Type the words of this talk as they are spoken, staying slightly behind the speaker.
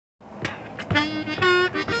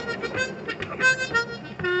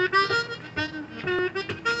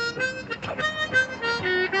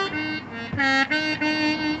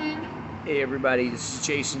everybody, this is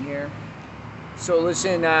Jason here. So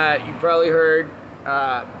listen, you probably heard,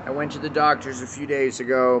 I went to the doctors a few days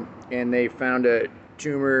ago and they found a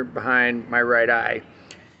tumor behind my right eye.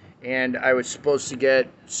 And I was supposed to get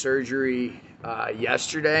surgery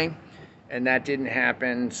yesterday, and that didn't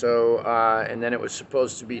happen. So, and then it was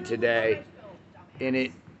supposed to be today. And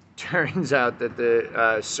it turns out that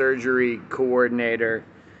the surgery coordinator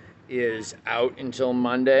is out until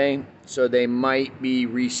Monday, so they might be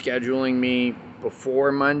rescheduling me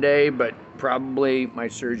before Monday, but probably my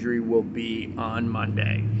surgery will be on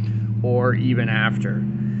Monday or even after.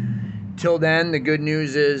 Till then, the good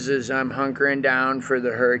news is I'm hunkering down for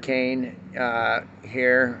the hurricane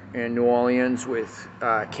here in New Orleans with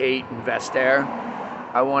Kate and Vestair.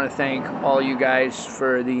 I want to thank all you guys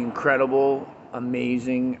for the incredible,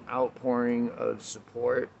 amazing outpouring of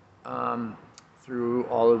support through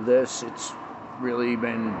all of this. It's really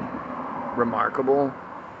been remarkable,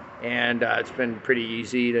 and it's been pretty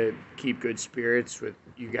easy to keep good spirits with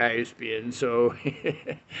you guys being so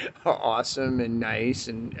awesome and nice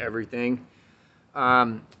and everything.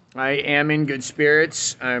 I am in good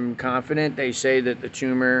spirits. I'm confident. They say that the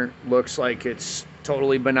tumor looks like it's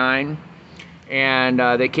totally benign, and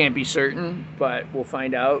they can't be certain, but we'll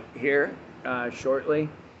find out here shortly.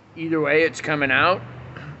 Either way, it's coming out.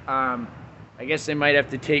 I guess they might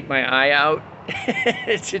have to take my eye out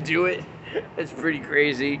to do it. It's pretty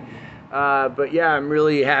crazy. But yeah, I'm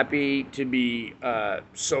really happy to be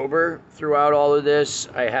sober throughout all of this.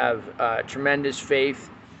 I have tremendous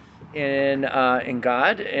faith in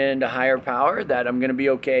God and a higher power that I'm going to be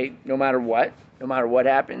okay no matter what. No matter what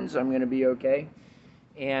happens, I'm going to be okay.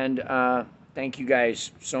 And thank you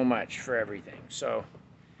guys so much for everything. So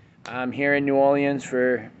I'm here in New Orleans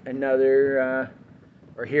for another...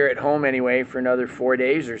 or here at home anyway, for another 4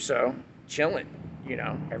 days or so, chilling,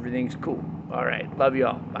 everything's cool. All right, love you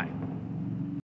all, bye.